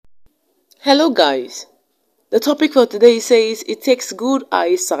Hello guys, the topic for today says it takes good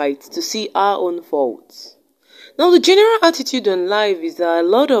eyesight to see our own faults. Now the general attitude on life is that a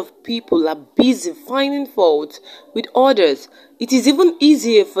lot of people are busy finding faults with others. It is even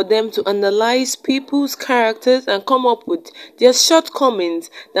easier for them to analyze people's characters and come up with their shortcomings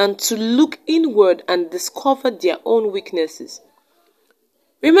than to look inward and discover their own weaknesses.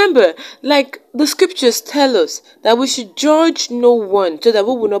 Remember, like the scriptures tell us that we should judge no one so that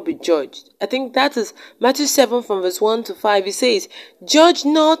we will not be judged. I think that is Matthew 7 from verse 1 to 5. It says, "Judge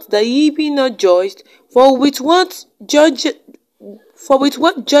not that ye be not judged, for with what judgment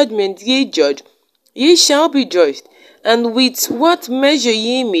ye judge, ye shall be judged, and with what measure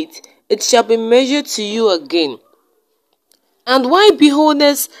ye mete, it shall be measured to you again. And why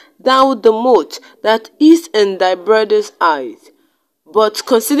beholdest thou the mote that is in thy brother's eyes, but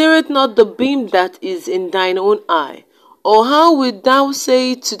considereth not the beam that is in thine own eye? Or how wilt thou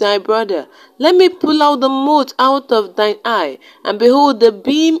say to thy brother, Let me pull out the mote out of thine eye, and behold, the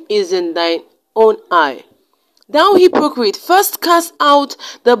beam is in thine own eye? Thou hypocrite, first cast out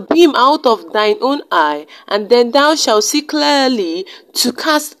the beam out of thine own eye, and then thou shalt see clearly to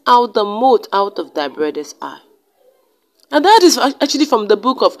cast out the mote out of thy brother's eye." And that is actually from the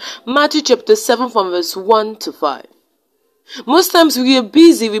book of Matthew chapter 7 from verse 1 to 5. Most times we are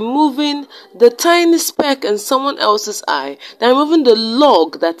busy removing the tiny speck in someone else's eye than removing the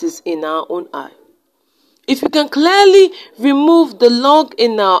log that is in our own eye. If we can clearly remove the log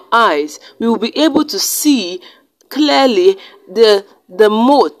in our eyes, we will be able to see clearly the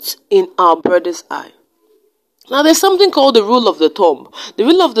mote in our brother's eye. Now there's something called the rule of the thumb. The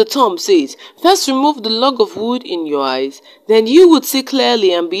rule of the thumb says, first remove the log of wood in your eyes, then you would see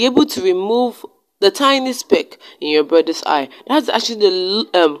clearly and be able to remove the tiny speck in your brother's eye. That's actually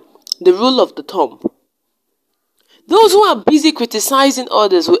the rule of the thumb. Those who are busy criticizing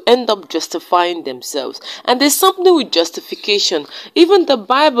others will end up justifying themselves. And there's something with justification. Even the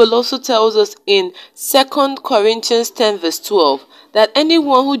Bible also tells us in 2 Corinthians 10 verse 12 that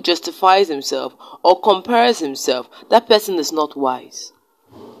anyone who justifies himself or compares himself, that person is not wise.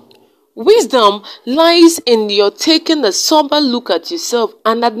 Wisdom lies in your taking a sober look at yourself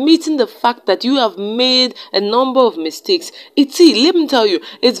and admitting the fact that you have made a number of mistakes. Let me tell you,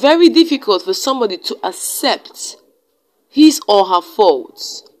 it's very difficult for somebody to accept his or her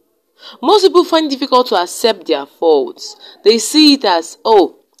faults. Most people find it difficult to accept their faults. They see it as,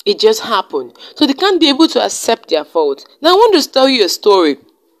 oh, it just happened. So they can't be able to accept their faults. Now I want to tell you a story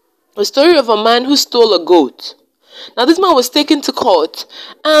of a man who stole a goat. Now this man was taken to court,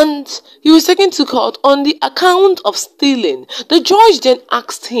 and he was taken to court on the account of stealing. The judge then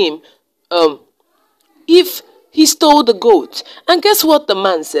asked him if he stole the goat. And guess what the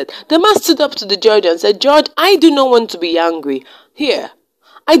man said? The man stood up to the judge and said, "Judge, I do not want to be angry. Here,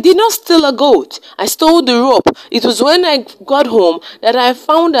 I did not steal a goat. I stole the rope. It was when I got home that I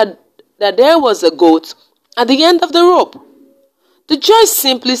found that there was a goat at the end of the rope." The judge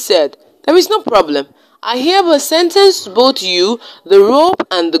simply said, "There is no problem. I hereby sentence both you, the rope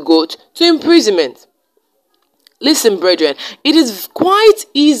and the goat, to imprisonment." Listen, brethren, it is quite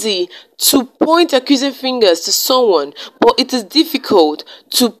easy to point accusing fingers to someone, but it is difficult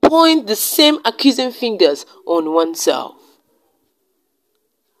to point the same accusing fingers on oneself.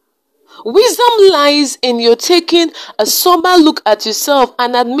 Wisdom lies in your taking a sober look at yourself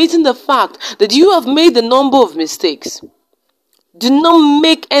and admitting the fact that you have made a number of mistakes. Do not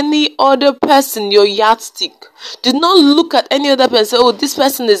make any other person your yardstick. Do not look at any other person and say, "Oh, this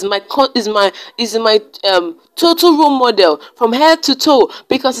person is my total role model from head to toe,"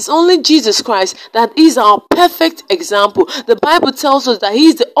 because it's only Jesus Christ that is our perfect example. The Bible tells us that He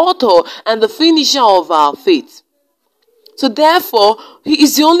is the author and the finisher of our faith. So therefore, He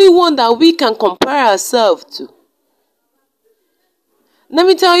is the only one that we can compare ourselves to. Let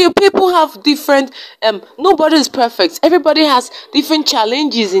me tell you, people have different, nobody is perfect. Everybody has different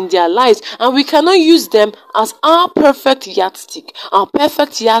challenges in their lives, and we cannot use them as our perfect yardstick. Our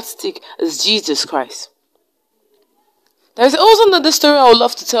perfect yardstick is Jesus Christ. There's also another story I would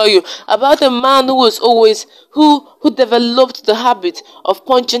love to tell you about a man who developed the habit of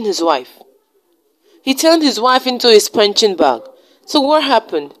punching his wife. He turned his wife into his punching bag. So what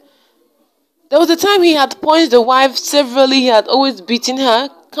happened? There was a time he had punched the wife severally. He had always beaten her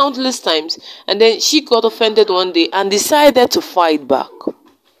countless times. And then she got offended one day and decided to fight back.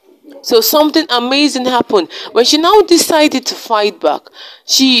 So something amazing happened. When she now decided to fight back,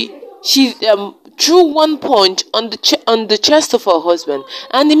 she threw one punch on the chest of her husband.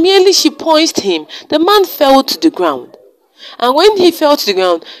 And immediately she punched him. The man fell to the ground. And when he fell to the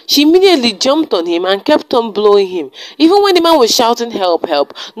ground, she immediately jumped on him and kept on blowing him. Even when the man was shouting, "Help,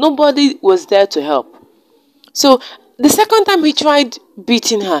 help," nobody was there to help. So the second time he tried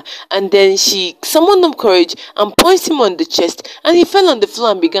beating her, and then she summoned up courage and punched him on the chest, and he fell on the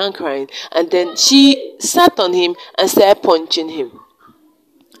floor and began crying. And then she sat on him and started punching him.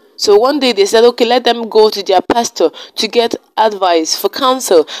 So one day they said, okay, let them go to their pastor to get advice for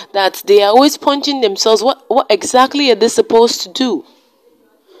counsel, that they are always punching themselves. What exactly are they supposed to do?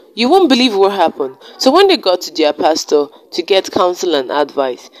 You won't believe what happened. So when they got to their pastor to get counsel and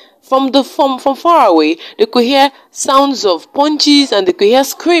advice, from far away, they could hear sounds of punches and they could hear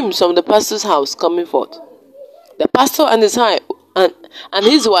screams from the pastor's house coming forth. The pastor and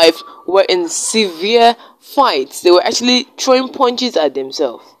his wife were in severe fights. They were actually throwing punches at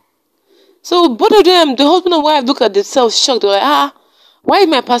themselves. So both of them, the husband and wife, looked at themselves shocked. They were like, why is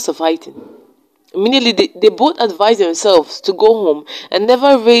my pastor fighting? Immediately, they both advised themselves to go home and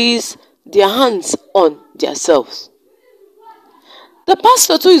never raise their hands on themselves. The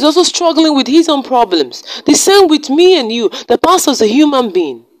pastor too is also struggling with his own problems. The same with me and you. The pastor is a human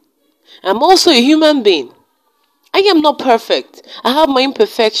being. I'm also a human being. I am not perfect. I have my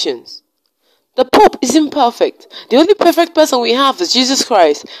imperfections. The Pope isn't perfect. The only perfect person we have is Jesus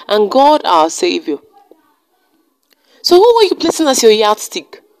Christ and God our Savior. So who are you placing as your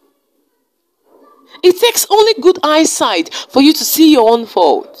yardstick? It takes only good eyesight for you to see your own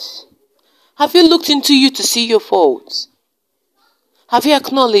faults. Have you looked into you to see your faults? Have you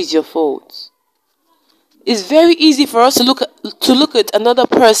acknowledged your faults? It's very easy for us to look at another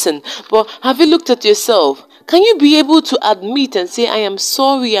person, but have you looked at yourself? Can you be able to admit and say, I am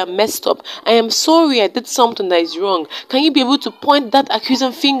sorry I messed up. I am sorry I did something that is wrong. Can you be able to point that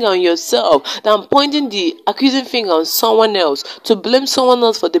accusing finger on yourself than pointing the accusing finger on someone else, to blame someone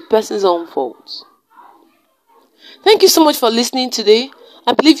else for the person's own faults? Thank you so much for listening today.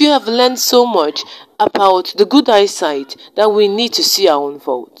 I believe you have learned so much about the good eyesight that we need to see our own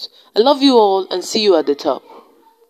faults. I love you all and see you at the top.